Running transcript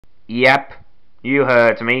Yep, you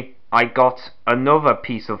heard me. I got another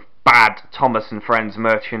piece of bad Thomas and Friends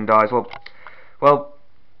merchandise. Well,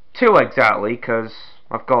 two exactly, because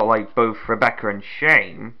I've got like both Rebecca and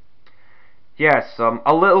Shane. Yes,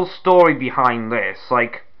 a little story behind this.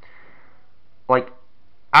 Like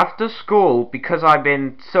after school, because I've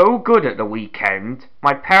been so good at the weekend,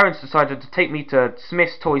 my parents decided to take me to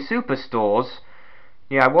Smith's Toy Superstores.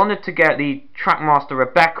 Yeah, I wanted to get the Trackmaster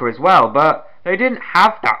Rebecca as well, but they didn't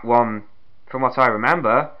have that one, from what I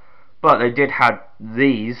remember. But they did have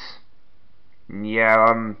these.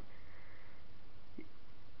 Yeah,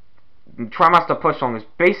 Trackmaster Push-On is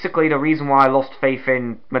basically the reason why I lost faith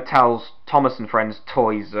in Mattel's Thomas and Friends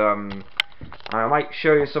toys. I might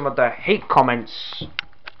show you some of the hate comments.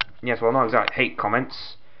 Yes, well, not exactly hate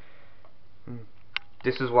comments.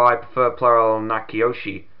 This is why I prefer plural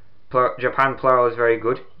Nakiyoshi. Japan plural is very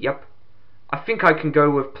good. Yep. I think I can go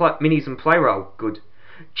with minis and plural. Good.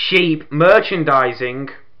 Cheap merchandising.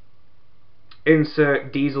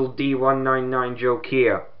 Insert Diesel D199 joke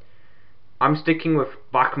here. I'm sticking with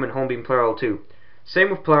Bachman Hornbeam plural too.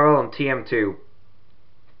 Same with plural on TM2.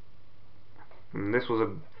 And this was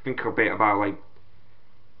I think a bit about like.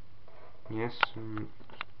 Yes.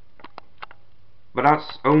 But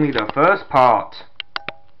that's only the first part.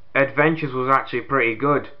 Adventures was actually pretty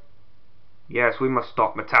good. Yes, we must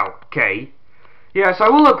stop Mattel. Okay. Yes, I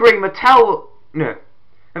will agree. Mattel. No.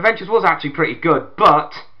 Adventures was actually pretty good,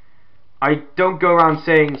 but I don't go around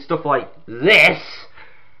saying stuff like this.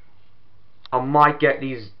 I might get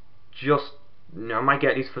these just. No, I might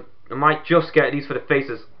just get these for the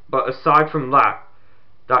faces. But aside from that,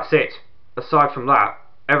 that's it. Aside from that,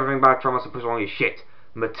 everything about Trackmaster Push-On is shit.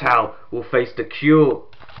 Mattel will face the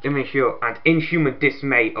immature and inhuman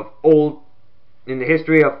dismay of all in the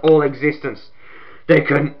history of all existence. They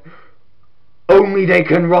can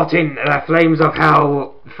rot in the flames of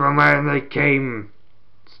hell from where they came.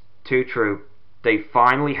 It's too true. They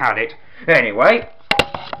finally had it. Anyway,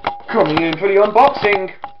 coming in for the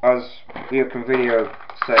unboxing, as the open video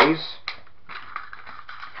says.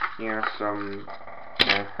 Yes,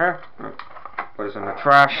 put this in the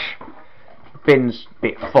trash. Bin's a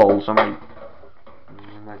bit full, so I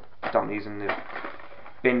might dump these in the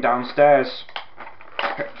bin downstairs.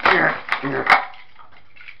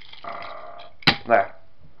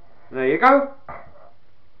 There you go.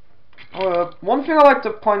 One thing I like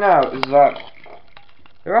to point out is that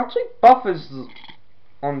there are actually buffers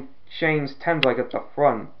on Shane's Thames, like at the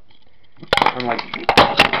front. I'm like,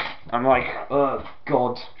 oh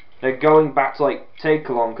god. They're going back to like take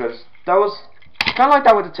along, because that was kind of like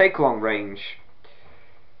that with the take along range.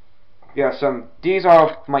 Yes, these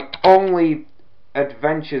are my only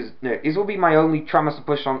adventures. No, these will be my only Trackmaster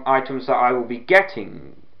Push-On items that I will be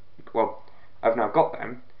getting. Well, I've now got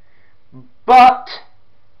them. But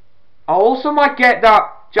I also might get that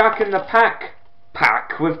Jack in the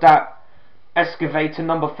pack with that excavator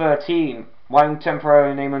number 13. My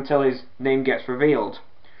temporary name until his name gets revealed.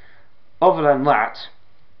 Other than that,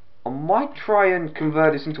 I might try and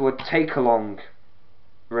convert this into a take-along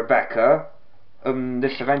Rebecca.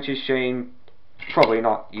 This Adventures Shane, probably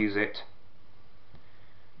not use it.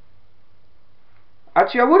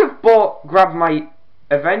 Actually, I would have grabbed my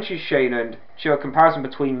Adventures Shane and show a comparison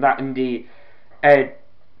between that and the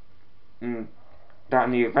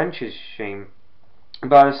Adventures Shane.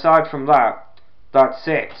 But aside from that, that's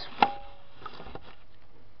it.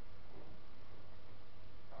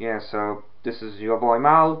 Yeah, so this is your boy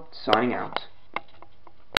Mal signing out.